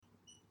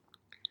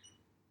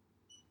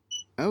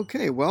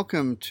Okay,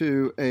 welcome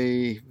to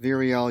a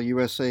Vireal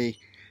USA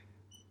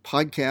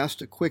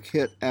podcast, a quick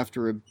hit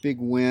after a big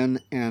win,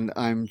 and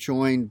I'm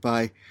joined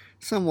by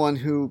someone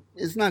who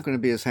is not going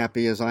to be as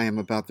happy as I am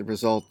about the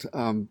result,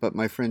 but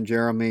my friend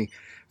Jeremy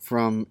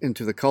from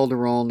Into the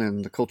Calderon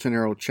and the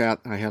Colchonero chat.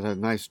 I had a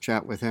nice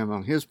chat with him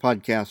on his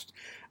podcast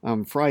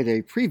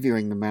Friday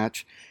previewing the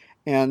match,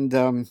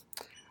 and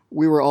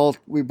we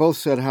both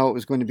said how it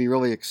was going to be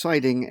really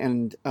exciting,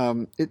 and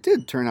it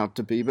did turn out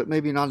to be, but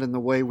maybe not in the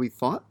way we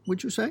thought,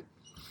 would you say?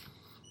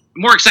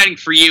 More exciting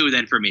for you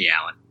than for me,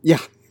 Alan. Yeah.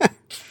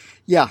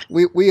 Yeah,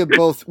 we have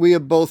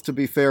both, to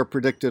be fair,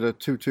 predicted a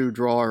 2-2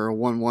 draw or a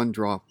 1-1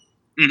 draw.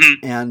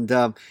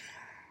 Mm-hmm.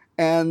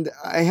 And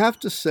I have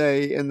to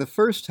say, in the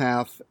first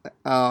half,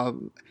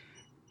 that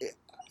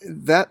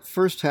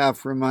first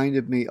half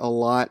reminded me a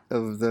lot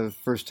of the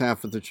first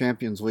half of the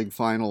Champions League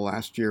final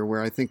last year,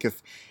 where I think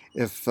if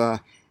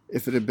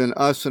it had been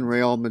us and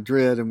Real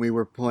Madrid and we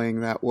were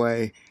playing that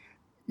way,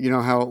 you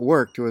know how it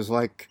worked. It was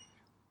like,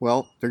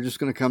 well, they're just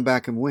going to come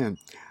back and win.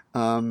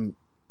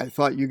 I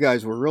thought you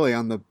guys were really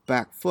on the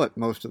back foot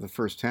most of the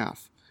first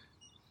half.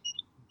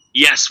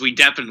 Yes, we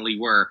definitely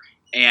were.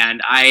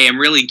 And I am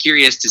really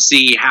curious to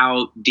see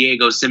how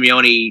Diego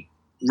Simeone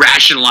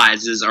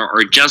rationalizes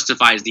or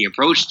justifies the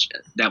approach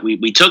that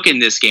we took in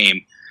this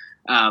game.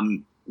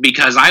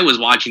 Because I was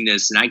watching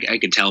this and I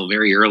could tell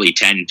very early,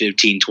 10,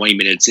 15, 20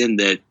 minutes in,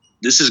 that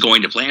this is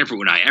going to plan for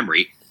Unai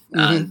Emery.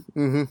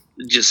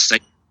 Just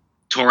like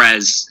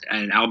Torres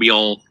and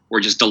Albiol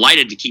were just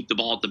delighted to keep the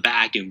ball at the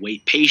back and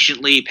wait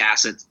patiently,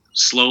 pass it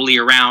slowly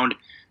around.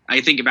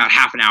 I think about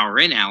half an hour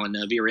in, Alan,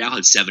 Villarreal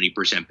had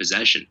 70%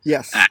 possession.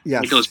 Yes.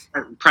 Because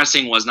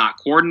pressing was not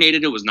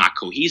coordinated. It was not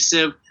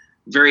cohesive.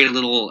 Very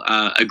little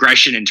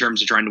aggression in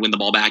terms of trying to win the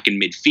ball back in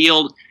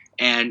midfield.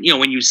 And, you know,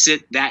 when you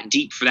sit that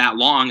deep for that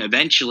long,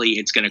 eventually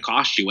it's going to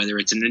cost you, whether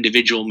it's an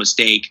individual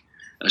mistake,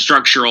 a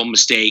structural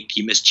mistake,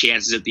 you miss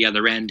chances at the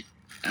other end.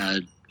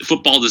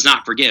 Football does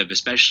not forgive,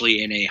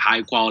 especially in a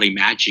high-quality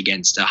match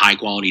against a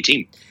high-quality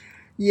team.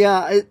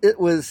 Yeah,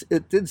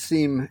 it did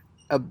seem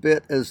a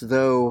bit as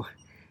though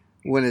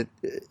when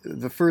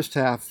the first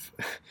half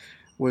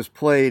was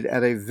played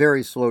at a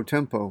very slow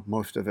tempo,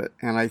 most of it.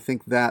 And I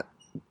think that,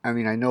 I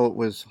know it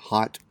was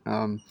hot,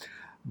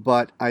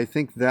 but I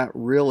think that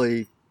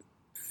really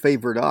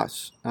favored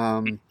us.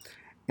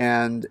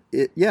 And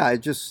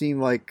it just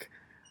seemed like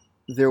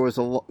there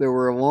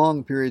were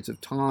long periods of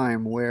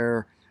time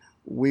where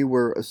we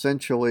were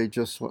essentially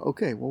just,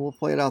 okay, well, we'll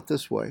play it out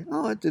this way.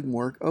 Oh, it didn't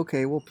work.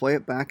 Okay, we'll play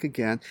it back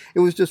again. It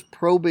was just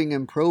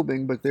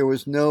probing, but there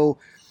was no,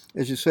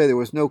 as you say, there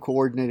was no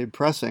coordinated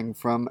pressing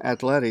from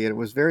Atleti. It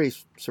was very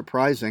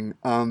surprising.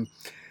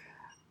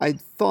 I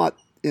thought,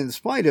 in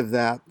spite of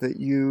that,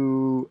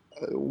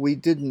 we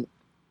didn't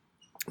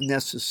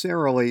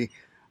necessarily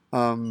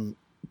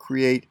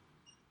create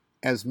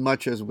as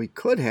much as we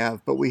could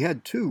have, but we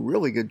had two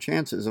really good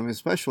chances.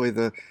 Especially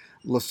the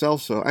Lo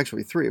Celso,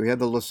 actually three. We had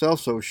the Lo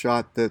Celso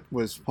shot that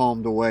was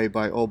palmed away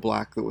by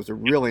Oblak. That was a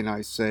really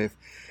nice save.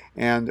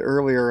 And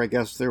earlier, I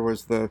guess there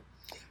was the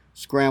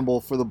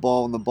scramble for the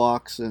ball in the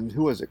box, and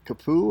who was it?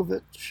 Capu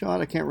that shot?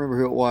 I can't remember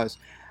who it was.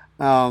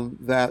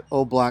 That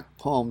Oblak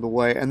palmed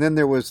away. And then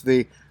there was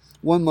the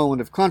one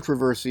moment of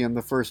controversy in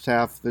the first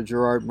half, the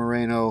Gerard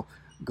Moreno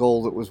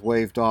goal that was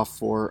waved off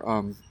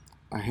for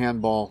a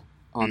handball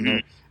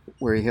on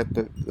where he hit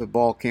the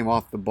ball came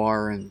off the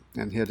bar and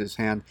hit his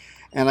hand.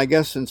 And I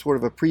guess in sort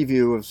of a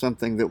preview of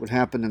something that would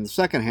happen in the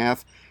second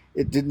half,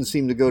 it didn't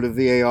seem to go to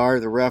VAR.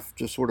 The ref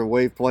just sort of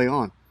waved play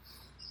on.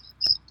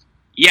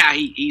 Yeah,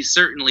 he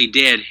certainly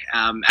did.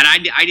 And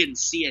I didn't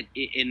see it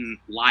in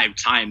live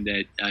time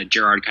that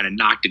Gerard kind of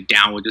knocked it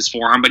down with his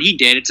forearm, but he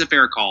did. It's a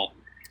fair call.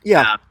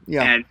 Yeah.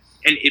 And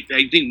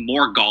I think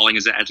more galling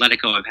is that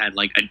Atletico have had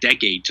like a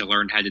decade to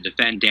learn how to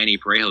defend Danny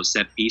Parejo's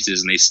set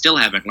pieces, and they still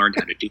haven't learned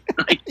how to do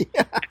it.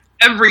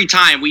 Every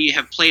time we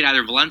have played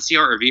either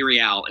Valencia or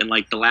Villarreal in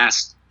like the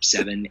last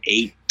 7,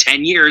 8,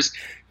 10 years,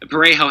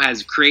 Parejo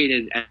has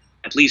created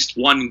at least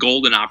one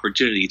golden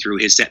opportunity through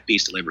his set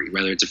piece delivery,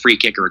 whether it's a free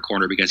kick or a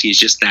corner, because he's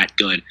just that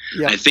good.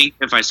 Yeah. I think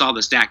if I saw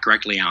the stat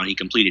correctly, Alan, he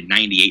completed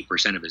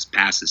 98% of his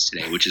passes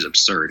today, which is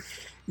absurd.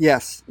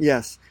 Yes.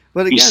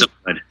 But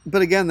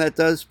again, that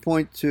does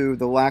point to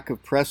the lack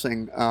of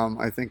pressing.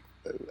 I think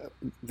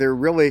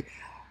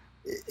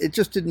it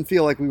just didn't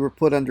feel like we were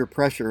put under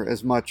pressure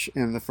as much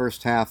in the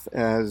first half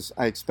as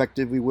I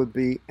expected we would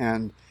be,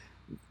 and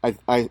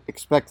I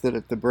expect that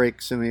at the break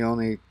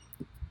Simeone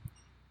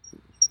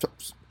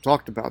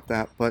talked about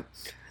that. But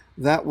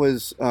that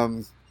was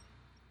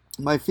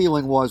my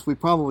feeling was we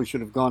probably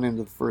should have gone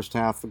into the first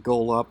half a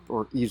goal up,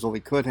 or easily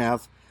could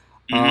have.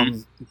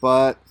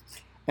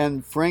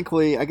 And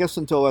frankly, I guess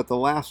until at the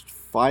last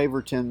 5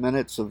 or 10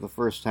 minutes of the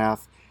first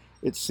half,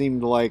 it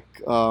seemed like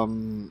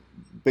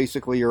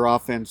basically your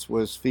offense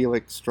was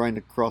Felix trying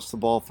to cross the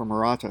ball for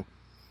Morata.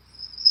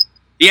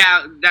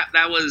 Yeah,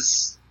 that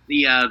was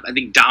the I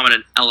think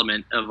dominant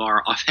element of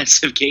our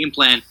offensive game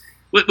plan.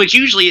 which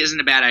usually isn't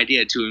a bad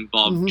idea to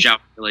involve Mm-hmm. João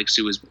Felix,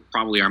 who is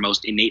probably our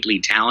most innately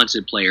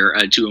talented player,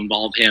 to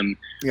involve him,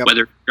 Yep.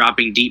 whether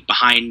dropping deep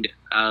behind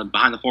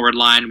the forward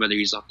line, whether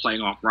he's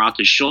playing off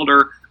Morata's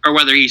shoulder, or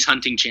whether he's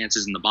hunting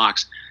chances in the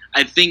box.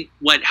 I think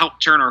what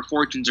helped turn our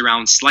fortunes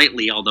around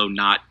slightly, although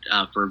not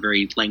for a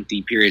very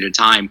lengthy period of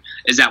time,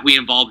 is that we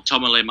involved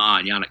Thomas Lemar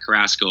and Yannick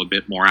Carrasco a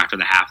bit more after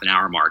the half an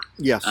hour mark.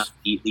 Yes.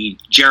 The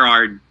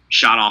Gerrard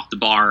shot off the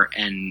bar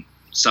and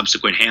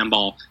subsequent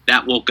handball,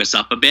 that woke us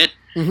up a bit.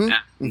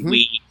 Mm-hmm.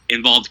 We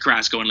involved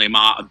Carrasco and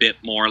Lemar a bit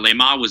more.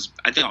 Lemar was,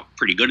 I think,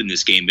 pretty good in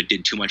this game, but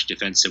did too much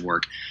defensive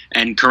work.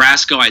 And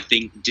Carrasco, I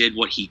think, did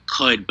what he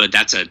could, but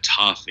that's a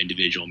tough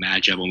individual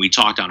matchup. When we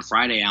talked on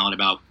Friday, Alan,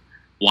 about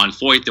Juan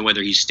Foyth and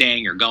whether he's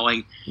staying or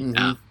going,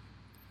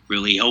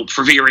 really hope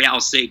for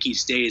Villarreal's sake he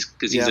stays,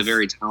 because he's a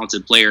very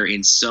talented player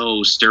and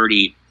so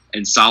sturdy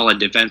and solid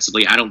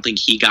defensively. I don't think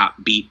he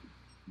got beat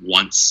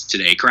once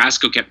today.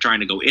 Carrasco kept trying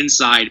to go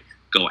inside,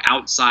 go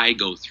outside,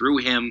 go through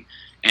him.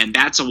 And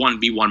that's a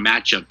 1v1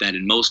 matchup that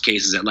in most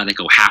cases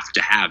Atletico have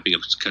to have,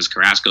 because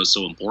Carrasco is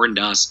so important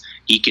to us.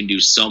 He can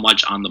do so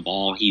much on the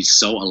ball. He's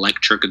so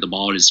electric at the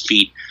ball at his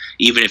feet.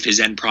 Even if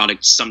his end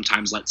product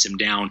sometimes lets him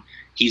down,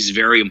 he's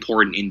very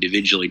important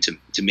individually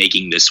to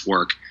making this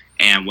work.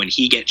 And when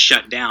he gets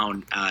shut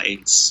down,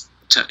 it's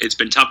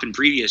been tough in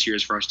previous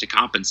years for us to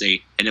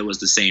compensate, and it was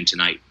the same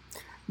tonight.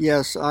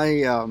 Yes,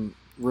 I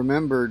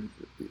remember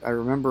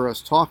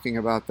us talking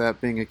about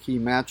that being a key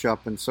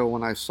matchup, and so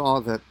when I saw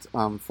that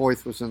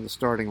Foyth was in the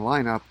starting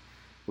lineup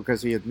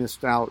because he had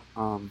missed out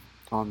on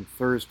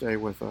Thursday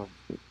with an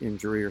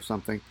injury or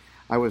something,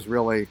 I was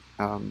really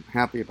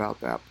happy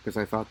about that, because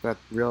I thought that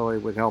really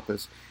would help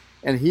us.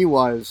 And he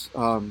was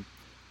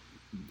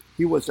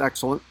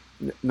excellent,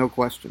 no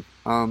question.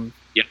 I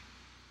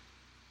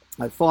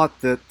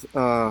thought that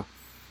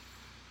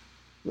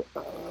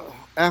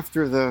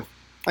after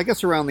I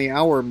guess around the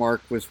hour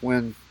mark was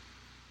when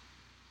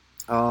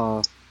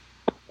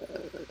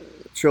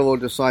Cholo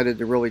decided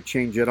to really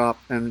change it up,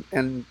 and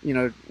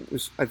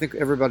I think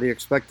everybody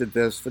expected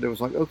this, that it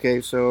was like, okay,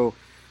 so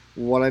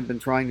what I've been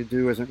trying to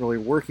do isn't really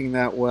working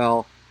that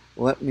well.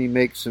 Let me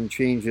make some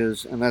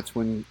changes, and that's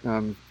when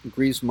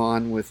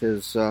Griezmann with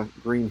his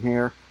green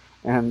hair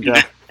and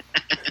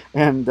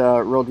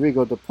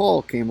Rodrigo de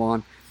Paul came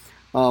on,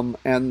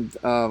 and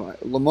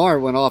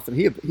Lemar went off, and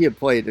he had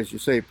played, as you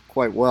say,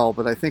 quite well,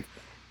 but I think,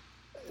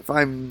 if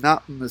I'm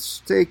not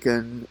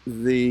mistaken,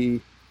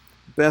 the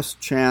best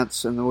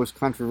chance and the most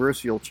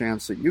controversial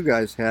chance that you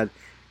guys had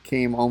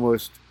came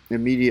almost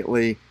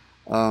immediately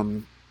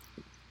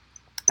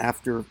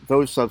after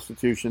those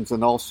substitutions,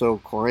 and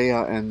also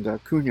Correa and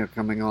Cunha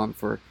coming on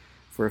for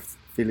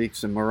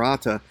Felix and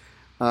Morata.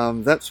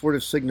 That sort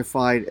of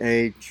signified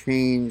a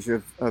change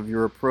of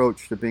your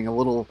approach to being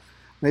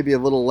maybe a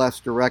little less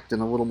direct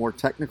and a little more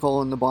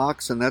technical in the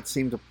box, and that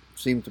seemed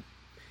to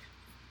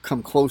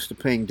come close to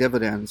paying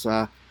dividends.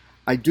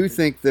 I do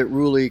think that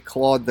Rulli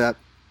clawed that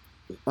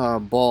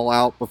ball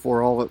out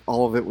before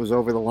all of it was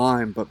over the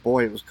line, but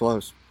boy, it was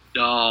close.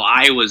 No,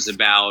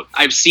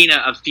 I've seen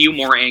a few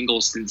more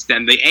angles since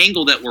then. The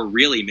angle that we're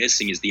really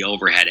missing is the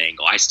overhead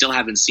angle. I still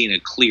haven't seen a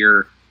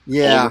clear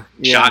shot.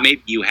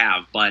 Maybe you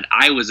have, but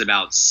I was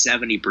about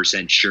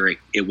 70% sure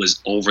it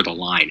was over the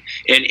line.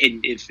 And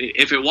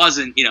if it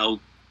wasn't,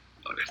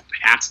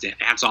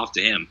 hats off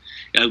to him.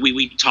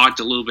 We talked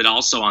a little bit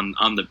also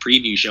on the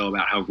preview show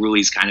about how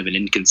Rulli's kind of an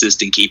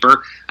inconsistent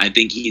keeper. I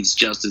think he's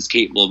just as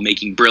capable of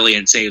making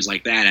brilliant saves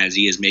like that as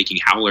he is making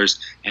howlers,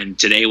 and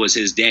today was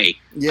his day.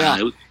 Yeah,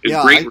 it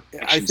was great.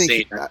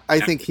 I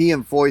think he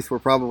and Foyth were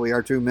probably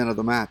our two men of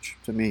the match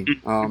to me.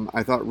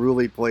 I thought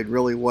Rulli played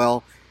really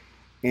well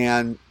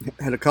and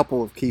had a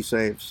couple of key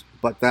saves,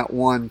 but that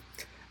one,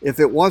 if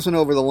it wasn't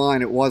over the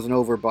line, it wasn't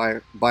over by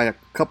a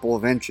couple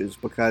of inches,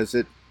 because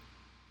it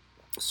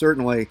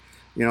certainly,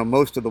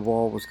 most of the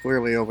ball was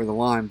clearly over the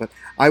line, but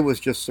I was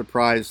just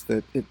surprised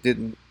that it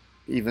didn't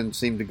even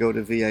seem to go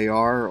to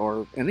VAR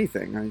or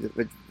anything.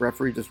 The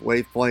referee just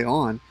waved play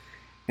on,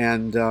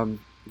 and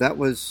that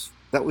was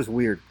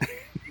weird.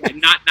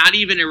 And not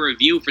even a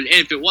review for, and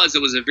if it was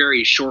a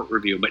very short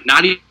review, but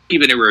not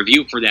even a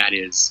review for that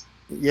is,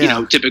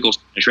 typical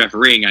Spanish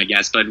refereeing, I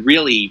guess, but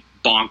really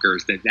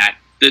bonkers that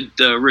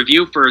the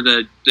review for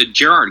the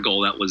Gerrard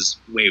goal that was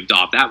waved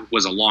off, that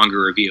was a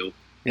longer review.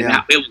 And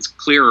it was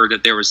clearer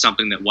that there was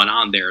something that went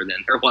on there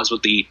than there was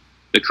with the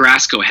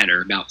Carrasco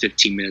header about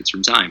 15 minutes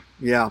from time.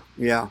 Yeah.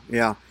 Ooh.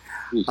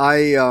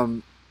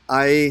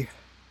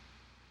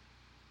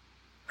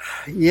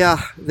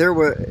 There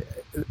were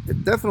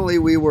definitely,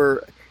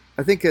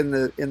 I think in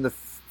the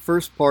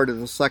first part of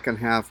the second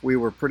half, we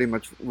were pretty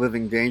much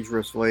living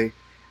dangerously,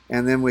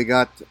 and then we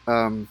got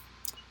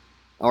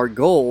our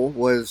goal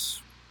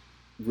was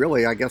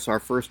really, I guess, our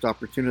first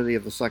opportunity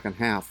of the second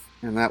half,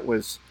 and that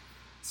was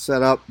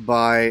set up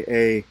by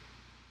a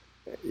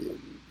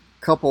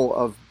couple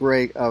of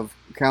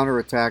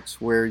counterattacks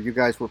where you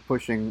guys were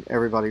pushing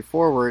everybody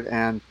forward,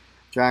 and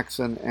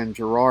Jackson and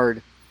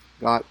Gerrard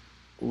got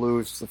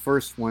loose. The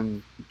first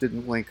one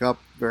didn't link up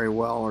very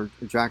well, or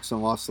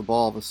Jackson lost the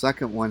ball. The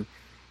second one,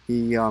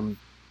 he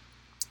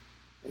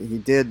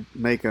did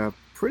make a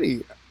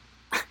pretty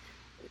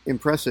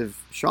impressive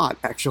shot,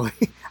 actually.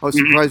 I was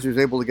surprised he was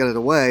able to get it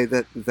away.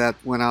 That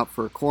went out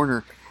for a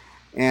corner.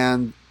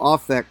 And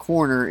off that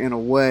corner, in a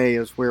way,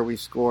 is where we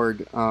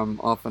scored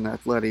off an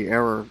athletic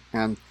error.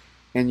 And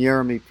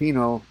Jeremy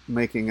Pino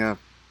making I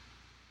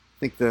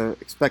think the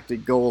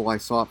expected goal I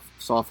saw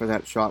for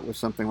that shot was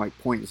something like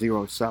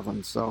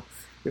 .07. So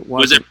it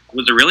was it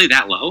really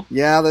that low?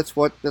 Yeah, that's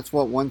what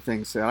one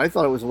thing said. I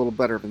thought it was a little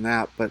better than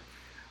that, but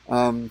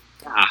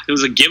it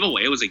was a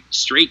giveaway. It was a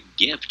straight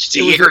gift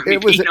to Jeremy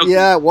Pino.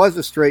 Yeah, it was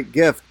a straight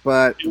gift,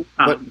 but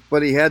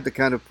he had to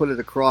kind of put it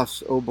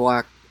across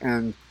Oblak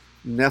and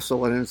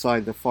nestle it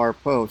inside the far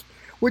post,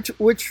 which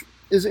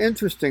is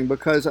interesting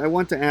because I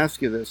want to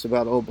ask you this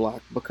about Oblak,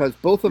 because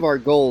both of our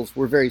goals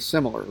were very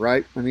similar,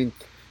 right? I mean,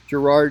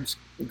 Gerard's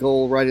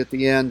goal right at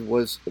the end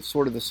was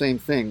sort of the same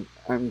thing.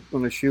 I'm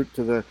going to shoot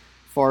to the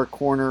far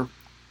corner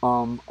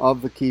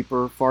of the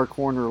keeper, far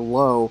corner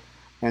low,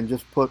 and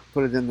just put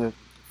it in the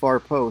far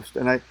post.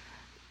 And it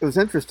was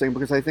interesting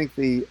because I think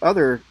the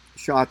other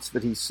shots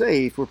that he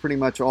saved were pretty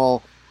much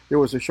all. There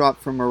was a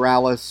shot from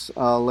Morales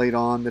late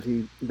on that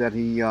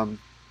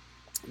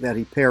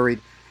he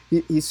parried.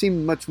 He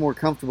seemed much more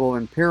comfortable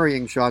in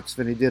parrying shots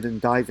than he did in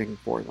diving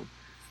for them.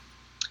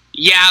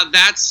 Yeah,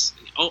 that's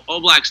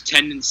Oblak's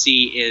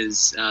tendency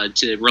is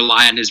to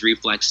rely on his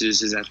reflexes,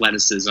 his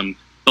athleticism,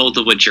 both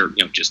of which are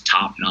just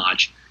top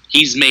notch.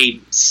 He's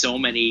made so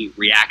many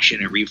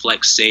reaction and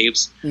reflex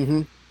saves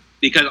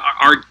because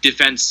our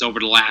defense over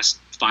the last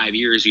 5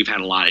 years, we've had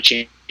a lot of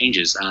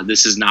changes.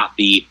 This is not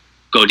the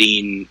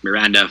Godin,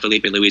 Miranda,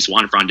 Felipe Luis,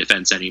 Juanfran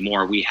defense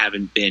anymore. We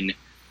haven't been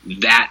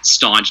that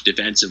staunch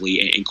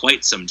defensively in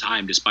quite some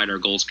time, despite our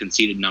goals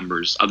conceded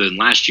numbers, other than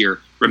last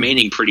year,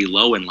 remaining pretty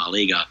low in La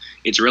Liga.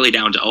 It's really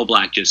down to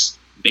Oblak just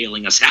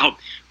bailing us out,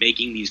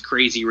 making these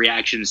crazy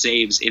reaction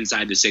saves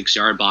inside the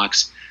 6-yard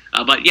box.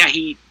 But yeah,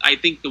 I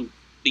think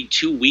the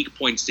two weak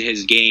points to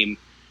his game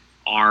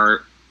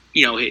are,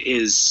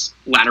 his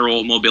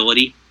lateral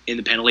mobility in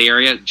the penalty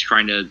area,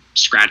 trying to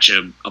scratch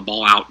a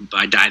ball out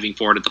by diving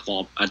for it at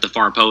the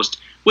far post.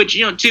 Which,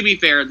 to be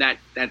fair,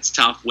 that's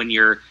tough when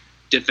your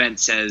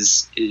defense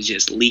is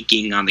just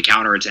leaking on the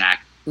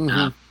counterattack,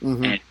 and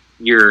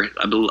you're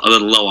a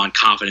little low on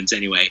confidence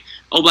anyway.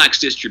 Oblak's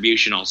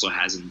distribution also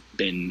hasn't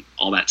been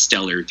all that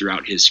stellar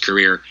throughout his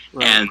career,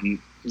 right. And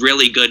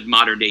really good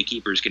modern day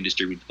keepers can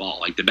distribute the ball.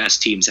 Like the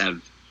best teams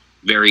have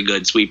very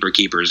good sweeper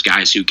keepers,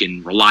 guys who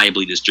can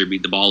reliably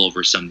distribute the ball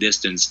over some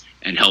distance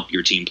and help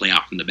your team play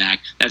out from the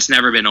back. That's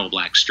never been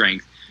Oblak's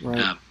strength.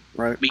 Right.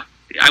 Right.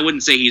 I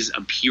wouldn't say he's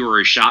a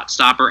pure shot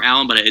stopper,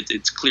 Alan, but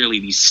it's clearly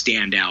the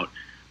standout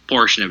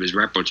portion of his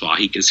repertoire.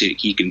 He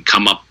can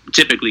come up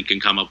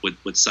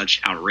with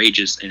such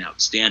outrageous and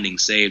outstanding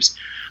saves.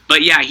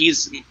 But yeah,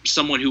 he's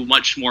someone who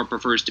much more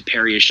prefers to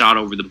parry a shot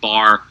over the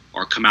bar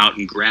or come out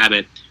and grab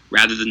it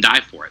rather than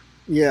dive for it.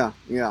 Yeah,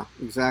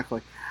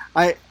 exactly.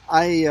 I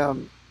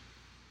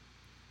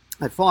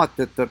thought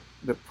that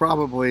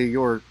probably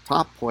your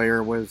top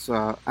player was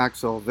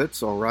Axel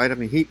Witsel, right? I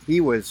mean,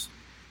 he was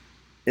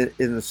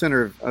in the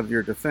center of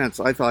your defense.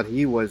 I thought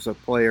he was a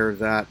player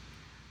that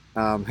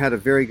had a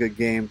very good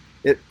game.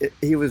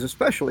 He was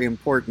especially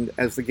important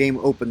as the game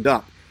opened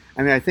up.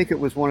 I mean, I think it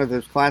was one of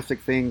those classic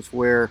things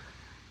where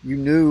you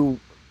knew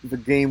the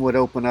game would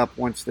open up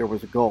once there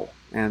was a goal,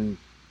 and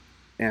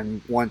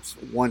once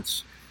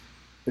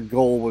the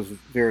goal was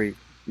very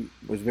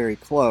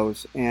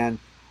close. And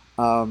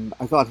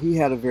I thought he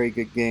had a very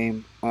good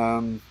game.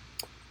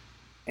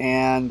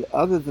 And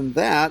other than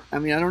that, I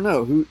mean, I don't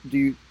know who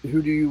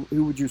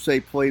would you say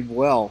played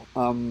well?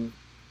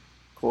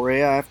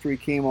 Correa after he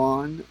came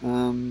on.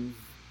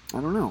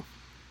 I don't know.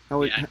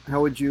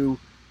 How would you?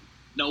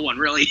 No one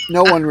really.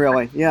 No one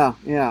really. Yeah.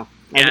 Yeah,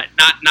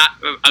 not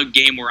a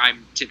game where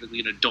I'm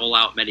typically going to dole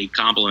out many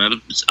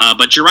compliments.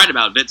 But you're right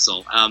about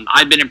Witsel.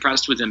 I've been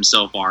impressed with him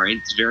so far.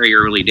 It's very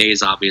early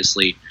days,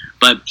 obviously,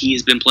 but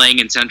he's been playing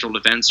in central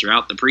defense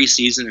throughout the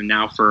preseason and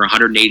now for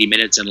 180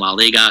 minutes in La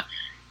Liga.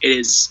 It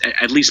is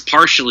at least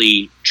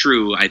partially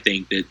true, I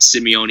think, that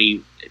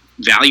Simeone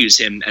values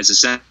him as a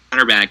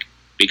center back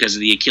because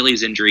of the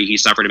Achilles injury he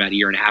suffered about a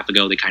year and a half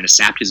ago that kind of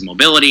sapped his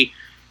mobility,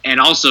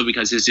 and also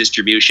because his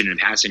distribution and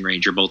passing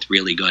range are both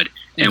really good.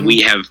 And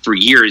we have, for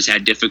years,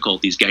 had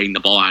difficulties getting the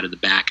ball out of the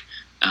back.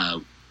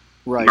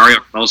 Right. Mario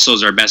Alonso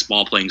is our best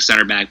ball-playing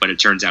center back, but it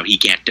turns out he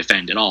can't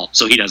defend at all,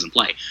 so he doesn't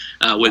play.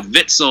 With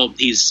Witsel,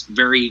 he's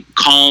very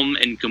calm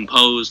and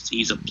composed.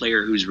 He's a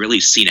player who's really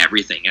seen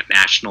everything at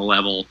national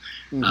level,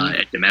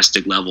 at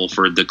domestic level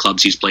for the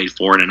clubs he's played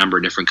for in a number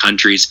of different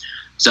countries.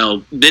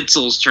 So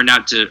Witsel's turned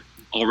out to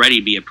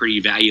already be a pretty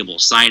valuable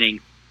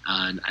signing,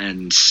 and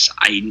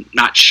I'm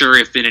not sure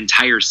if an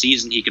entire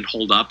season he can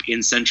hold up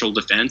in central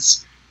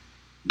defense,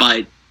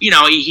 but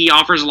he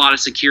offers a lot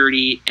of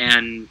security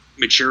and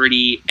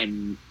maturity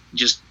and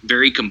just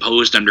very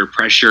composed under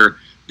pressure.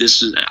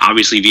 This is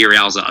obviously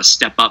Villarreal's a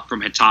step up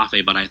from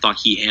Getafe, but I thought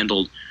he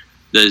handled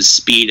the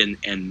speed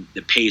and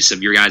the pace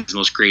of your guys'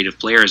 most creative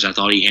players. I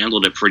thought he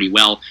handled it pretty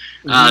well.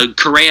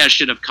 Correa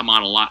should have come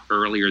on a lot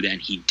earlier than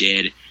he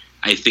did.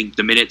 I think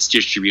the minutes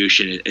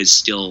distribution is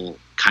still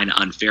kind of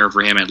unfair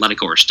for him.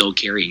 Atletico are still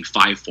carrying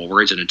 5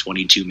 forwards in a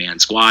 22-man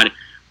squad.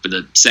 For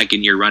the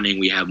second year running,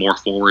 we have more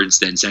forwards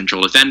than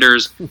central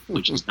defenders,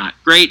 which is not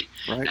great.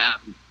 Right.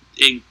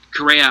 In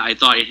Correa, I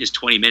thought in his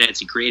 20 minutes,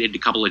 he created a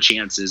couple of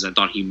chances. I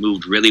thought he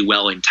moved really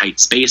well in tight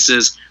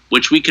spaces,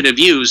 which we could have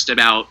used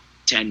about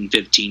 10,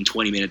 15,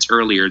 20 minutes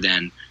earlier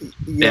than.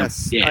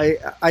 Yes,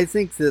 I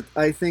think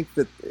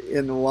that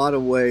in a lot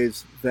of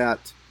ways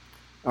that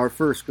our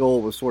first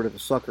goal was sort of a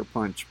sucker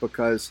punch,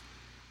 because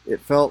it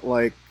felt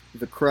like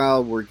the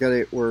crowd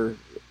the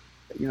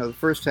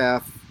first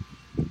half,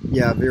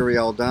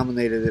 Villarreal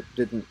dominated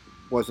it,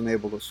 wasn't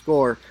able to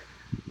score,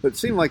 but it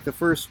seemed like the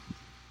first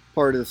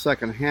part of the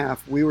second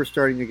half we were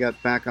starting to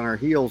get back on our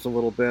heels a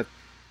little bit,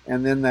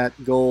 and then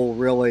that goal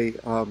really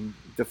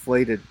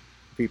deflated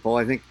people.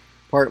 I think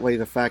partly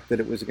the fact that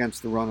it was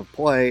against the run of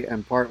play,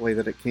 and partly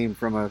that it came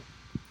from a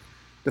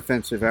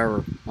defensive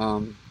error.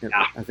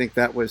 I think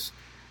that was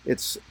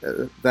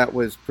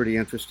pretty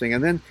interesting.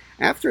 And then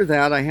after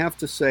that, I have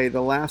to say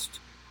the last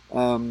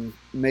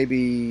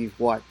maybe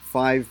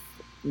 5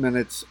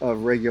 minutes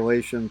of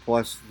regulation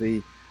plus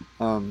the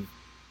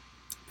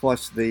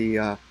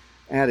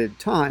added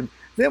time,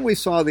 then we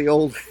saw the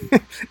old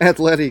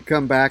Atleti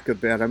come back a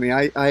bit. I mean,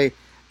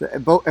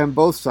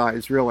 both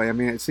sides really. I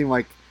mean, it seemed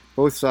like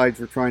both sides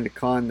were trying to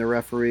con the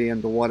referee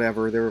into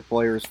whatever. There were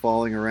players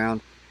falling around,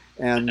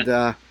 and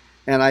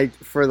I,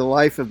 for the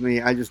life of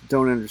me, I just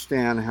don't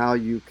understand how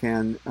you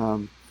can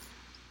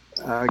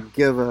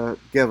give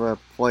a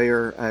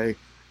player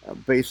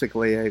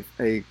basically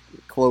a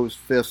closed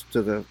fist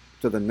to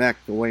the neck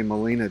the way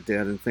Molina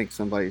did, and think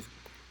somebody's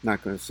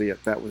not going to see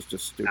it. That was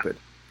just stupid.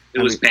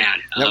 It was bad.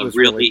 That was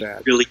really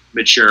bad. Really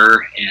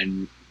mature,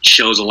 and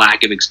shows a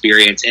lack of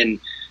experience. And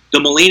the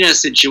Molina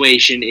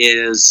situation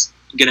is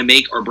going to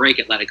make or break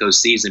Atletico's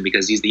season,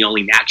 because he's the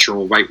only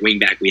natural right wing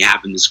back we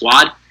have in the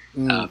squad.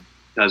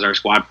 Because our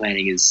squad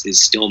planning is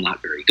still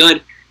not very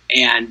good,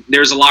 and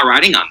there's a lot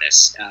riding on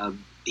this.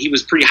 He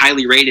was pretty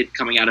highly rated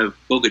coming out of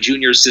Boca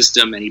Juniors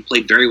system, and he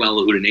played very well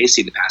at Udinese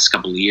the past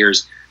couple of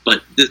years.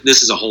 But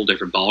this is a whole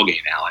different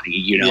ballgame,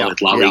 Alan.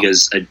 La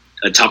Liga's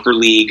a tougher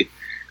league.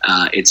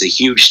 It's a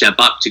huge step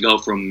up to go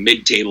from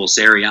mid-table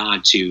Serie A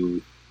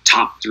to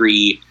top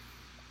 3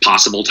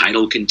 possible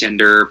title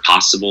contender,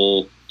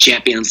 possible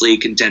Champions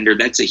League contender.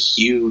 That's a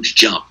huge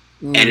jump,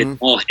 and it's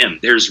all him.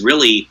 There's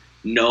really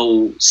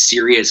no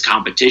serious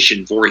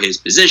competition for his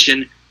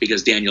position,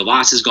 because Daniel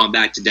Vaz has gone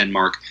back to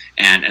Denmark,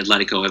 and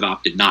Atletico have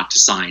opted not to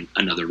sign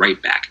another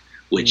right back,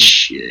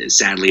 which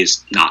sadly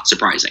is not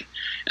surprising.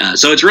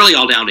 So it's really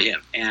all down to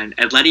him. And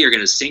Atleti are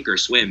going to sink or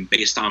swim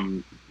based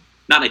on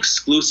not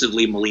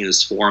exclusively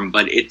Molina's form,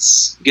 but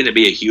it's going to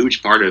be a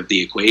huge part of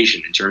the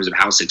equation in terms of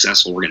how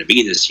successful we're going to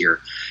be this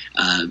year.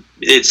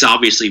 It's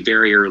obviously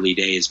very early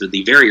days, but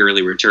the very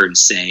early returns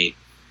say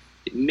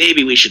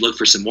maybe we should look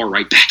for some more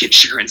right back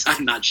insurance.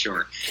 I'm not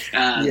sure.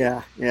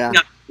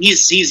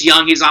 He's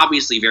young. He's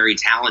obviously very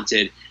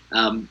talented,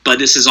 but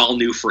this is all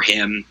new for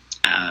him.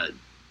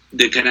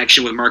 The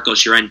connection with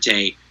Marcos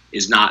Llorente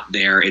is not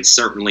there. It's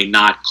certainly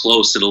not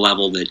close to the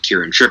level that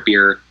Kieran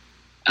Trippier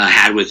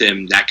had with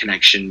him. That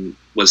connection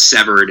was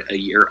severed a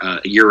year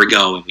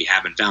ago, and we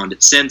haven't found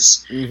it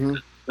since.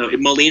 So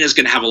Molina's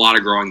going to have a lot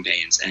of growing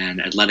pains, and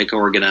Atletico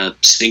are going to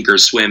sink or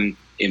swim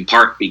in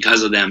part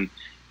because of them.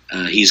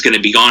 He's going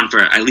to be gone for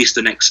at least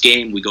the next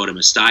game. We go to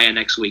Mestalla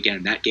next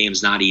weekend. That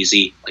game's not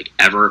easy,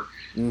 ever.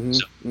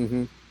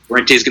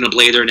 Llorente's going to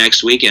play there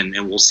next week, and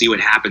we'll see what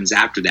happens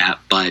after that.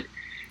 But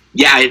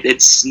yeah,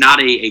 it's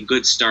not a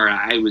good start.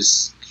 I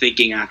was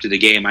thinking after the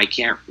game, I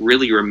can't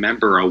really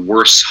remember a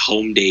worse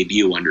home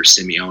debut under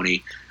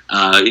Simeone.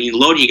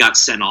 Lodi got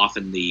sent off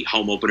in the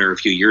home opener a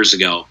few years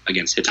ago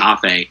against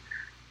Getafe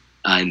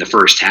in the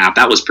first half.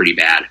 That was pretty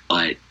bad.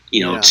 But,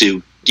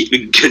 to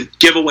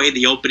give away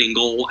the opening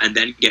goal and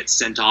then get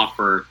sent off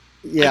for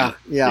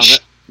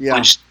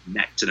punch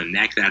neck to the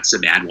neck, that's a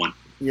bad one.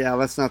 Yeah,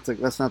 that's not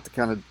the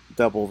kind of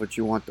double that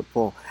you want to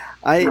pull.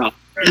 I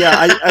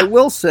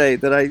will say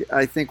that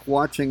I think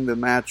watching the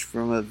match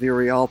from a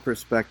Villarreal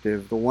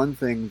perspective, the one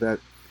thing that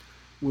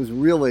was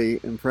really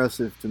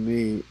impressive to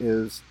me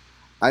is,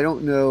 I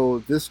don't know,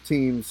 this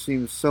team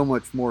seems so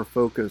much more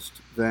focused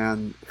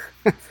than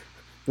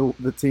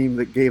the team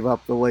that gave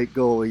up the late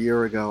goal a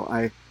year ago.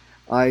 I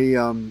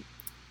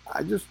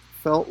just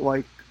felt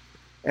like,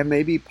 and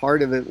maybe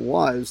part of it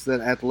was that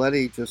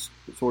Atleti just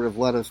sort of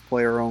let us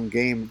play our own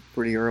game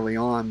pretty early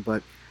on,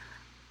 but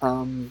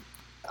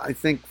I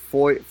think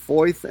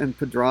Foyth and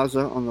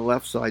Pedraza on the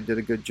left side did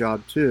a good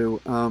job too.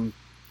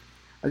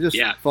 I just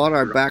thought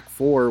our back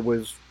four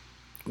was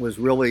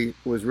really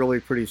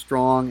pretty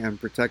strong and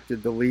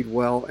protected the lead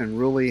well, and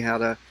really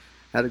had a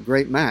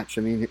great match.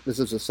 I mean, this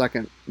is the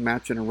second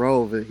match in a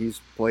row that he's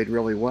played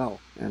really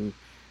well, and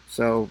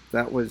so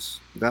that was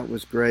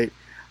great.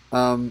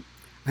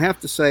 I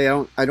have to say,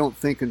 I don't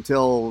think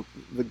until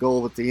the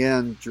goal at the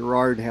end,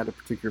 Gerard had a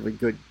particularly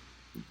good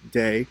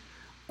day.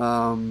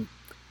 Um,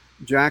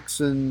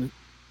 Jackson,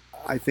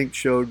 I think,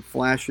 showed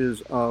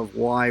flashes of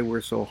why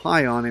we're so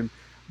high on him,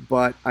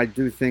 but I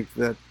do think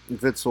that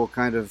Witsel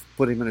kind of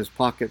put him in his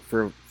pocket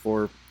for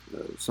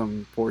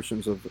some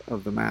portions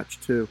of the match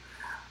too.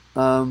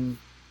 Um,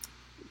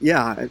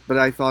 yeah, but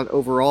I thought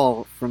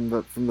overall, from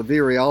the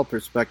Villarreal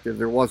perspective,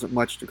 there wasn't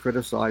much to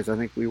criticize. I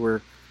think we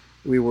were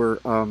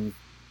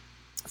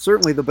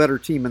certainly the better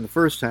team in the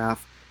first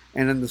half,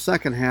 and in the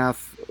second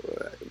half,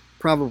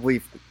 probably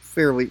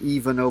fairly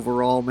even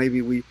overall.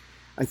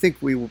 I think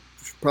we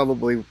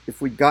probably,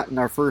 if we'd gotten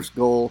our first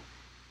goal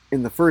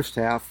in the first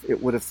half,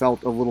 it would have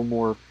felt a little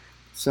more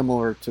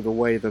similar to the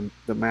way the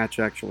match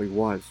actually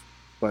was.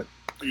 But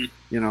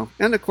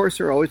and of course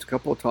there are always a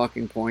couple of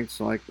talking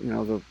points, like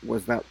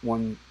was that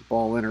one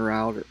ball in or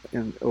out,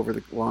 and over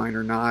the line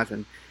or not,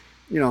 and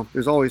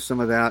there's always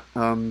some of that.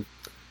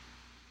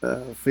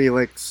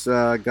 Felix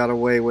got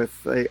away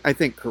with, I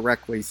think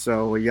correctly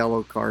so, a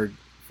yellow card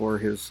for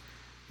his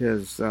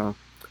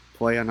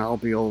play on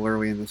Albiol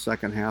early in the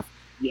second half.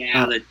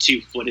 Yeah, the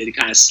 2-footed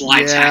kind of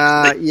slide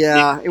tackle.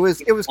 Yeah, it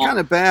was kind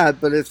of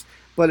bad, but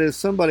as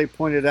somebody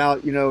pointed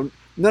out,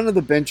 none of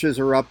the benches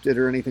erupted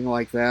or anything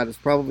like that. It's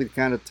probably the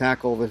kind of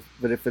tackle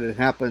that if it had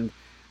happened,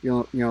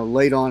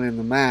 late on in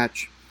the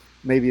match,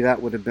 maybe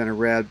that would have been a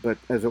red. But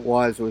as it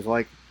was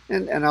like,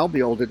 and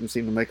Albiol didn't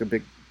seem to make a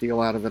big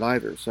deal out of it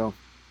either. So.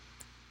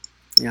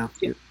 Yeah.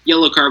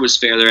 Yellow card was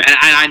fair there,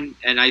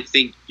 and I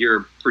think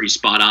you're pretty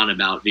spot on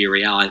about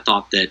Villarreal. I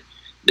thought that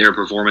their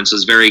performance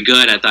was very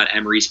good. I thought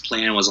Emery's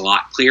plan was a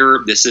lot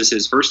clearer. This is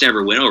his first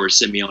ever win over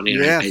Simeone,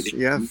 and I think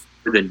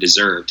more than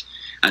deserved.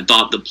 I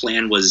thought the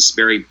plan was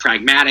very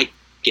pragmatic.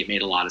 It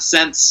made a lot of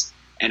sense,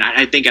 and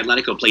I think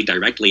Atletico played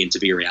directly into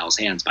Villarreal's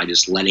hands by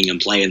just letting him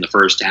play in the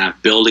first half,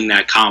 building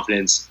that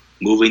confidence,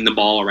 moving the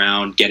ball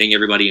around, getting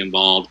everybody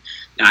involved.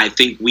 And I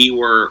think we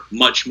were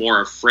much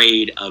more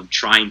afraid of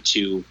trying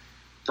to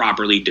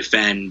properly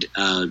defend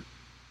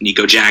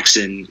Nico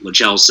Jackson, Lo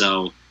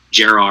Celso,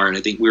 Gerard.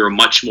 I think we were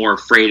much more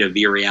afraid of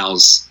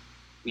Villarreal's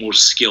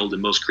most skilled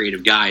and most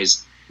creative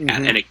guys,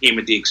 and it came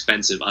at the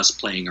expense of us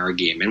playing our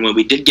game. And when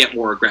we did get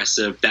more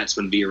aggressive, that's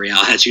when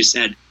Villarreal, as you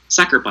said,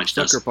 sucker punched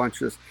us. Sucker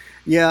punches.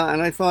 Yeah,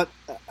 and I thought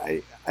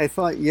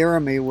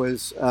Jeremy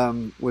was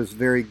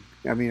very.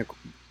 I mean,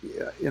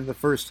 in the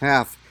first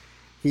half,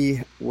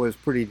 he was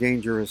pretty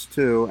dangerous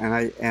too,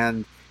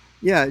 and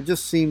it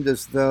just seemed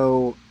as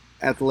though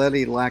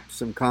Atleti lacked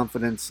some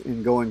confidence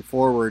in going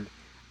forward,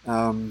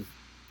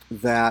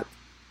 that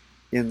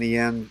in the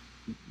end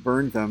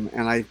burned them.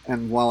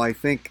 And while I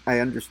think I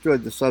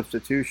understood the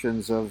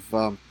substitutions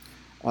of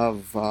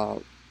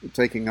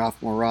taking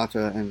off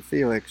Morata and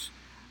Felix,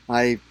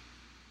 I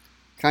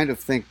kind of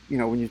think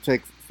when you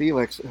take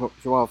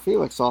Joao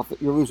Felix off,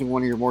 you're losing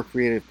one of your more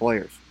creative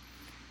players.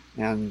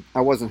 And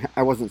I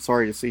wasn't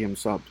sorry to see him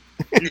subbed.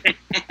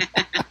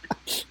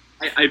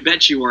 I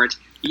bet you weren't.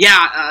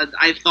 Yeah,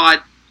 I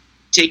thought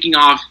taking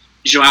off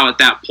Joao at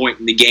that point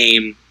in the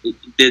game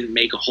didn't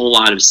make a whole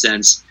lot of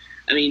sense.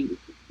 I mean,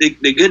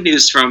 the good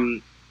news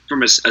from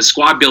a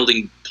squad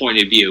building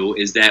point of view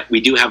is that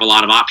we do have a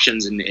lot of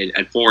options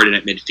at forward and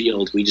at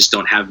midfield. We just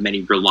don't have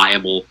many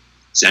reliable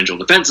central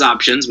defense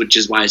options, which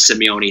is why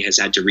Simeone has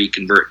had to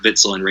reconvert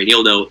Witsel and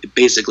Reinildo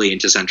basically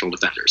into central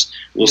defenders.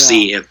 We'll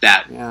see if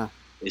that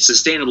is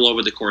sustainable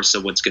over the course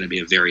of what's going to be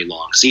a very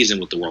long season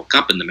with the World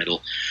Cup in the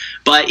middle.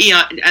 But,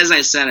 as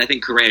I said, I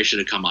think Correa should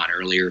have come on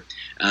earlier.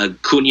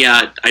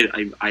 Cunha,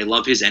 I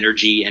love his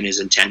energy and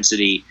his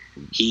intensity.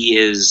 He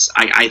is,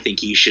 I think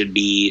he should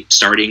be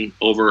starting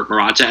over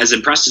Morata. As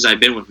impressed as I've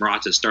been with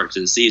Morata's start to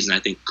the season, I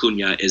think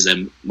Cunha is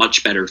a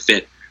much better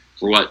fit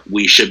for what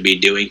we should be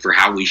doing, for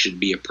how we should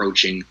be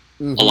approaching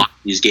a lot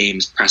of these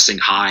games, pressing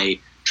high,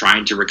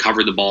 trying to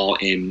recover the ball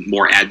in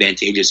more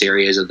advantageous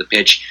areas of the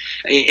pitch.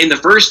 In the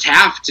first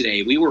half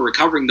today, we were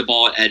recovering the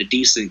ball at a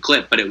decent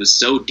clip, but it was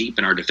so deep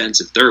in our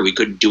defensive third, we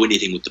couldn't do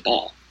anything with the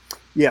ball.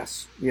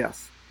 Yes.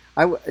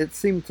 It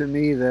seemed to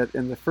me that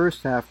in the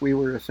first half, we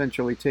were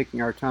essentially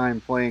taking our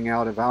time playing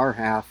out of our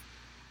half.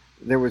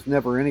 There was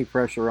never any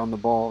pressure on the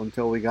ball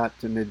until we got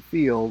to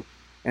midfield,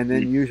 and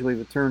then usually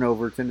the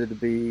turnover tended to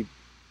be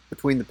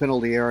between the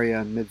penalty area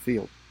and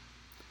midfield.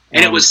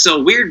 And it was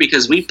so weird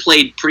because we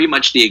played pretty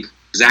much the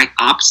exact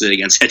opposite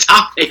against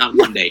Getafe on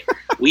Monday.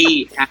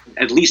 We had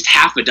at least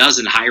half a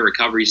dozen high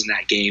recoveries in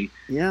that game.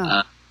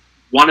 Yeah.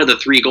 One of the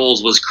 3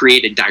 goals was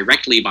created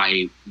directly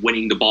by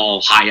winning the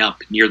ball high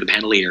up near the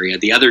penalty area.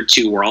 The other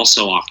 2 were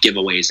also off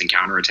giveaways and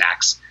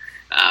counterattacks.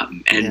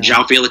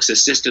 Joao Felix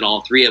assisted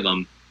all 3 of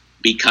them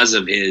because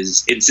of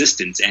his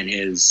insistence and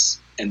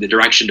the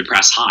direction to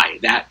press high.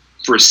 That,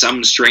 for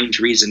some strange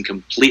reason,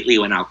 completely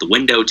went out the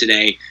window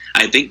today.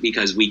 I think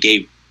because we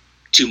gave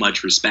too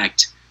much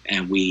respect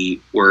and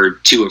we were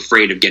too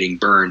afraid of getting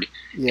burned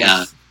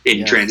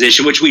in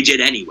transition, which we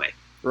did anyway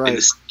in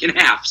the second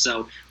half.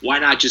 So why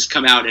not just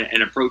come out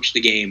and approach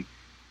the game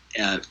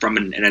from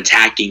an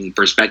attacking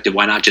perspective,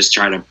 why not just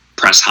try to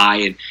press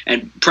high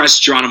and press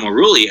Geronimo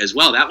Rulli as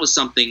well? That was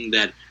something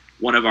that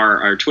one of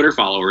our Twitter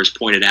followers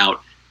pointed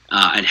out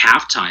at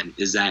halftime,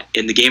 is that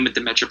in the game at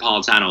the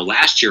Metropolitano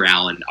last year,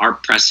 Alan, our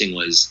pressing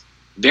was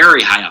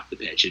very high up the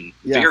pitch and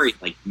very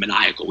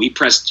maniacal. We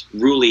pressed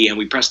Rulli and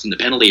we pressed in the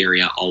penalty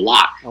area a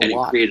lot,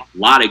 it created a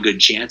lot of good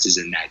chances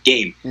in that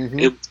game. Mm-hmm.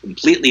 It was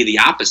completely the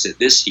opposite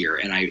this year,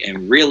 and I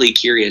am really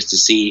curious to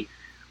see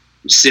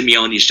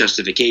Simeone's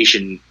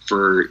justification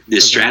for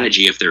this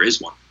strategy, if there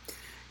is one.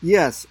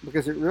 Yes,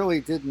 because it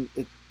really didn't.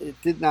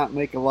 It did not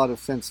make a lot of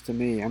sense to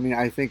me. I mean,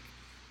 I think,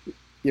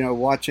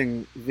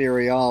 watching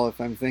Villarreal,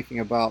 if I'm thinking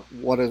about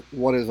what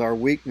is our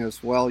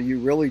weakness, well, you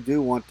really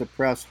do want to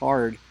press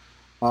hard,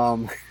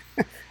 up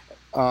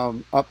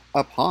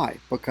high,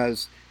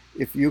 because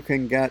if you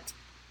can get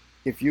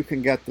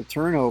the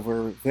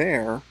turnover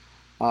there,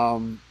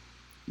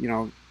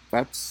 you're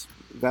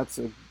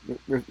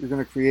going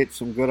to create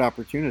some good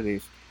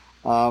opportunities.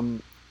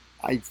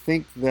 I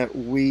think that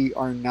we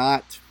are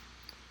not.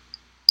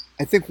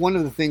 I think one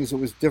of the things that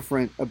was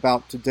different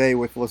about today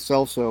with Lo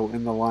Celso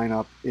in the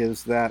lineup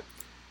is that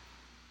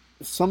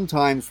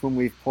sometimes when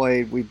we've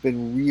played, we've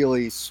been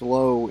really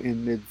slow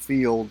in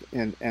midfield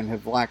and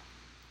have lacked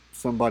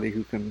somebody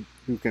who can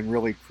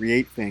really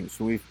create things.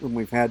 So when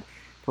we've had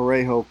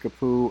Parejo,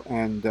 Capoue,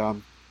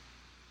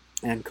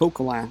 and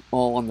Coquelin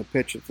all on the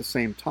pitch at the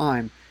same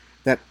time,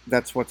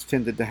 that's what's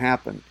tended to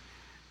happen.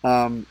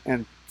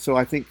 And so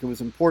I think it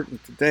was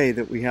important today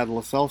that we had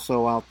Lo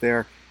Celso out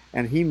there.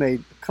 And he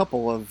made a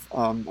couple of,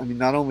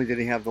 not only did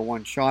he have the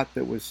one shot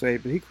that was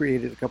saved, but he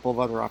created a couple of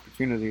other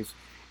opportunities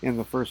in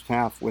the first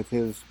half with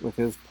his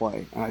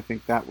play. And I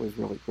think that was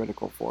really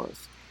critical for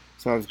us.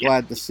 So I was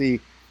glad to see,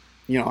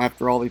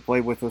 after all he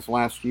played with us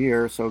last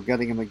year, so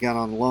getting him again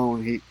on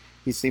loan,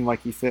 he seemed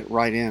like he fit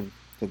right in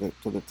to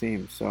the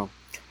team. So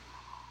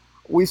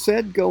we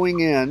said going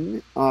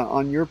in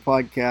on your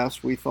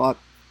podcast, we thought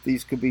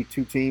these could be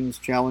two teams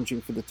challenging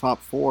for the top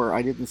four.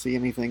 I didn't see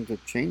anything to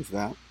change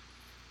that.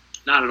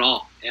 Not at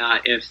all.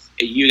 If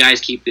you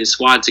guys keep this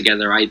squad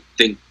together, I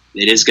think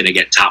it is going to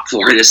get top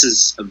four. This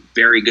is a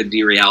very good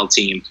Villarreal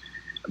team.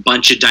 A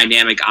bunch of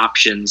dynamic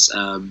options.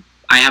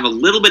 I have a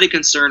little bit of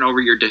concern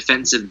over your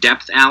defensive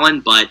depth,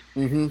 Alan, but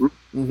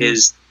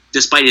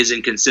despite his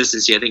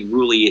inconsistency, I think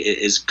Rulli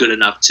is good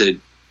enough to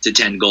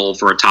tend goal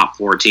for a top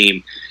four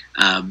team.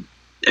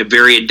 A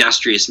very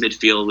industrious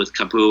midfield with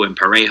Capoue and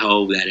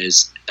Parejo that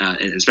is,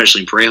 and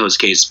especially in Parejo's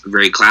case,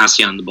 very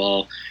classy on the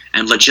ball.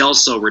 And Lo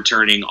Celso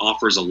returning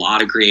offers a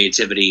lot of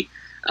creativity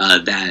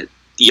that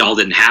y'all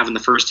didn't have in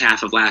the first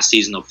half of last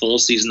season. A full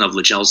season of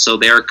Lo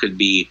Celso there could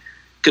be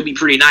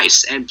pretty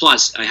nice. And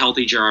plus, a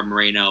healthy Gerard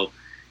Moreno,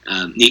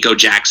 Nico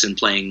Jackson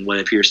playing what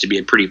appears to be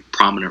a pretty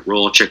prominent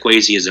role.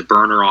 Chukwueze is a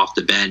burner off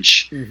the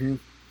bench. Mm-hmm.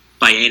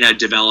 Baena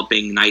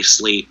developing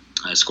nicely,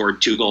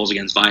 scored 2 goals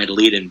against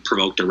Valladolid and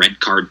provoked a red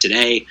card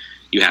today.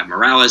 You have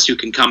Morales, who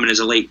can come in as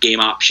a late game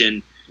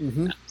option.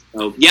 Mm-hmm.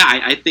 So, yeah,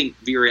 I think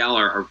Villarreal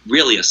are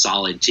really a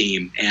solid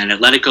team, and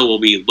Atletico will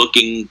be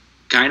looking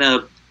kind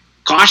of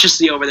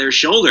cautiously over their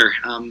shoulder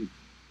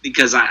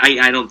because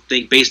I don't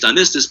think, based on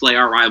this display,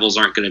 our rivals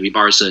aren't going to be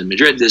Barca and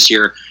Madrid this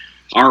year.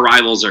 Our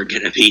rivals are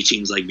going to be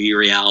teams like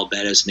Villarreal,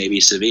 Betis, maybe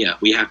Sevilla.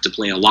 We have to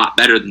play a lot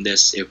better than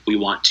this if we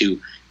want to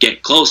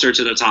get closer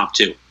to the top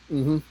two.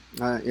 Mm-hmm.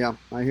 Yeah,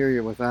 I hear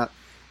you with that.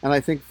 And I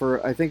think for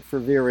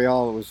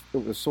Villarreal,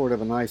 it was sort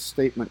of a nice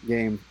statement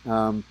game.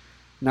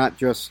 Not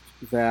just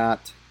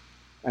that.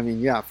 I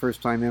mean,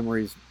 first time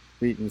Emery's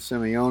beaten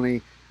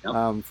Simeone.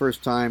 Yep.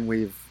 First time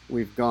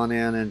we've gone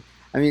in, and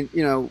I mean,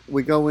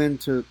 we go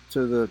into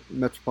the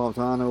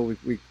Metropolitano.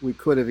 We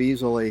could have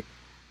easily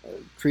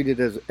treated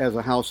as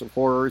a house of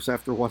horrors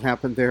after what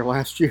happened there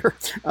last year,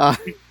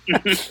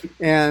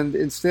 and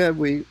instead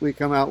we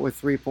come out with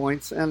 3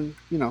 points, and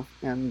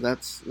and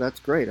that's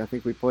great. I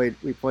think we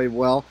played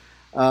well.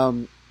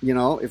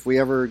 If we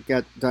ever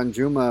get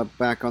Danjuma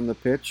back on the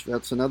pitch,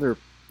 that's another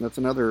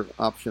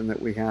option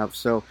that we have.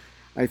 So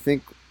I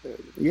think,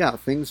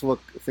 things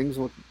look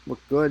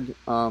good,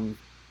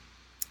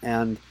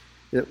 and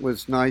it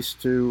was nice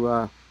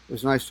to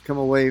come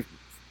away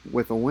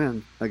with a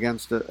win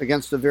against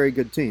a very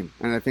good team.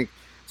 And I think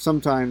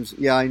sometimes,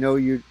 I know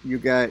you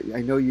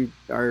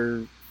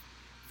are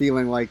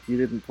feeling like you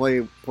didn't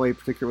play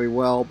particularly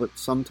well, but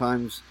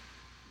sometimes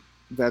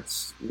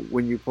that's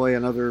when you play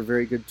another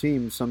very good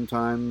team.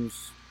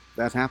 Sometimes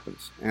that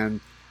happens,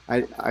 and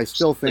I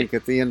still think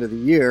at the end of the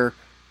year,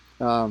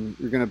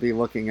 you're going to be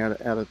looking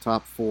at a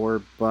top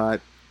four,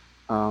 but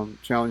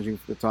challenging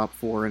for the top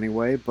four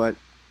anyway. But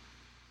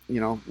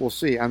we'll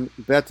see.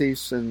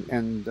 Betis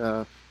and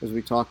as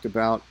we talked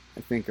about,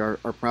 I think are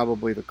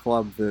probably the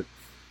club that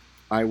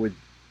I would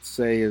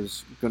say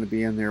is going to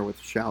be in there with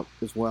a shout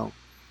as well.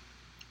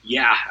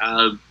 Yeah,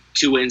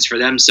 2 wins for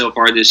them so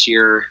far this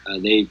year.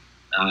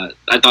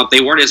 I thought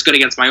they weren't as good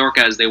against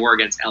Mallorca as they were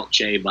against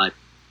Elche, but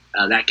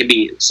that could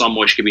be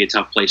a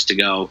tough place to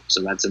go.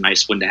 So that's a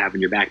nice one to have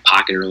in your back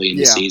pocket early in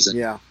the season.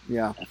 Yeah.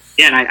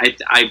 And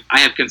I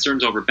have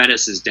concerns over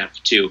Betis'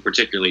 depth too,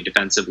 particularly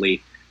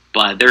defensively.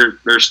 but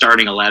their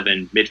starting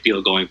 11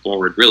 midfield going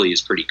forward really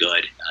is pretty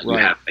good. You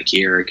have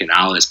Akir,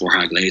 Canales,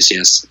 Borja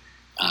Iglesias.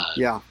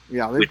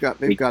 They've got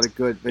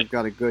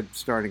a good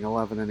starting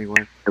 11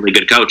 anyway. Really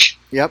good coach.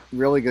 Yep,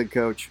 really good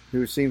coach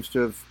who seems to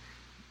have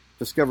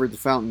discovered the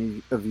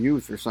fountain of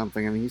youth or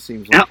something. I mean, he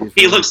seems like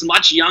he looks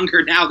much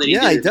younger now than he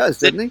did. Yeah, he does,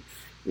 doesn't he?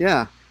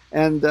 Yeah,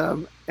 and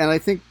I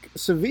think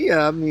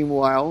Sevilla,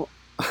 meanwhile,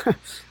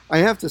 I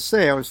have to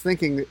say, I was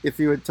thinking if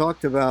you had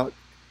talked about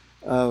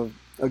a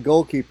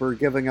goalkeeper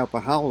giving up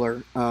a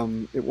howler,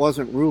 it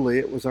wasn't Rulli,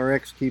 it was our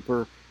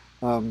ex-keeper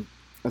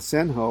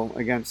Asenjo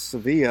against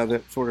Sevilla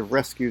that sort of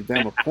rescued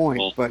them a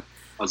point. But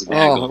it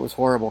was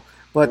horrible.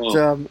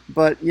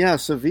 But yeah,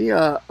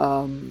 Sevilla.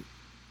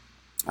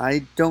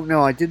 I don't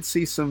know. I did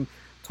see some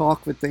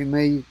talk that they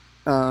may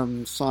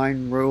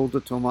sign Raúl de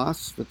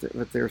Tomás,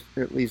 that they're,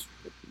 at least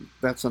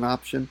that's an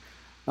option.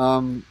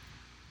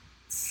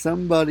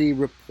 Somebody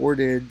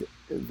reported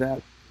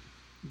that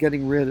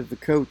getting rid of the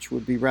coach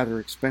would be rather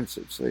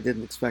expensive, so they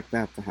didn't expect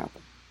that to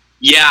happen.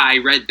 Yeah, I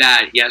read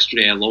that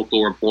yesterday. A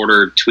local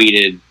reporter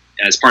tweeted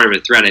as part of a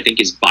thread, I think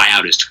his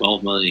buyout is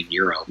 €12 million.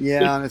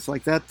 Yeah, and it's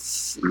like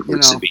that's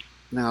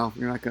no,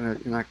 you're not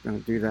gonna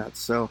do that.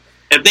 So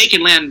if they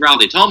can land Raúl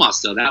de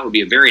Tomás, though, that would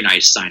be a very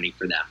nice signing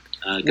for them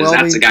because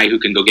that's a guy who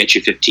can go get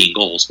you 15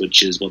 goals,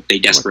 which is what they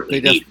desperately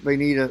need.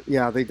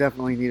 They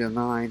definitely need a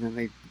 9, and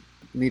they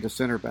need a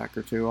center back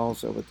or two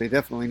also, but they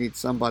definitely need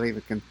somebody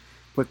that can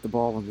put the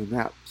ball in the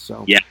net.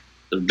 So yeah,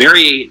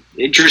 very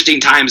interesting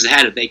times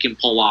ahead if they can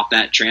pull off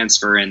that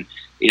transfer. And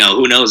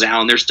who knows,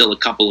 Alan? There's still a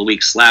couple of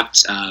weeks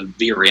left.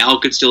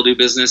 Villarreal could still do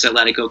business.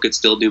 Atletico could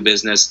still do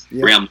business.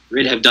 Yep. Real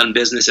Madrid have done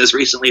business as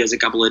recently as a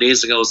couple of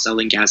days ago,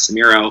 selling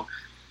Casemiro.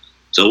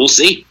 So we'll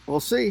see. We'll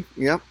see.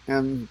 Yep.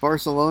 And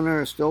Barcelona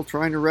are still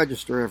trying to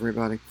register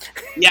everybody.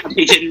 Yeah,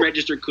 they didn't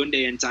register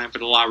Koundé in time for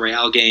the La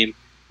Real game,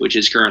 which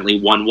is currently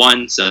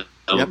 1-1. So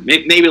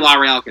maybe La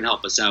Real can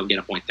help us out and get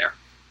a point there.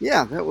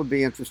 Yeah, that would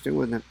be interesting,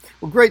 wouldn't it?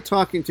 Well, great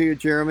talking to you,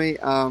 Jeremy.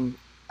 How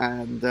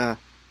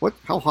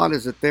hot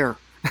is it there?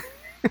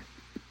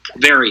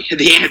 Very.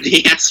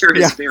 The answer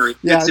is very.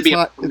 Yeah, it's to be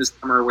in the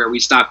summer where we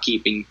stop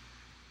keeping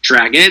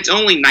track. And it's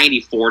only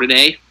 94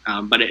 today,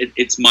 but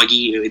it's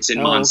muggy. It's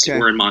in monsoon. Okay.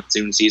 We're in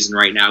monsoon season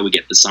right now. We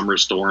get the summer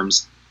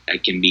storms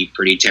that can be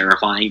pretty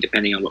terrifying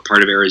depending on what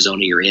part of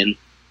Arizona you're in.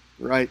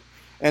 Right.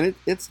 And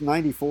it's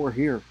 94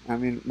 here. I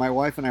mean, my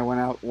wife and I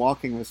went out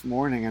walking this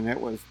morning, and it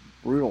was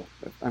brutal.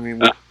 I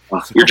mean,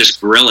 you're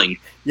just grilling.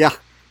 Yeah.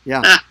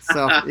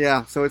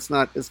 So it's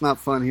not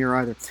fun here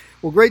either.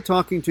 Well, great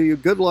talking to you.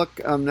 Good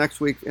luck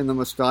next week in the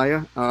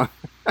Mestalla.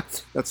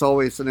 That's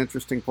always an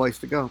interesting place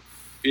to go.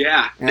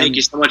 Yeah, thank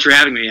you so much for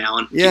having me,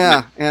 Alan.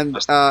 Yeah, and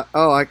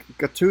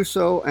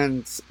Gattuso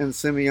and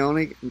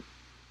Simeone,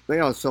 they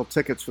ought to sell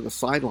tickets for the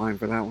sideline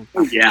for that one.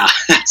 Yeah,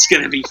 that's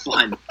going to be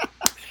fun.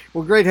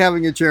 Well, great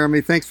having you,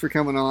 Jeremy. Thanks for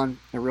coming on.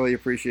 I really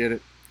appreciate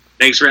it.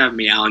 Thanks for having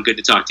me, Alan. Good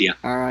to talk to you.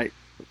 All right.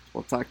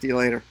 We'll talk to you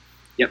later.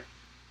 Yep.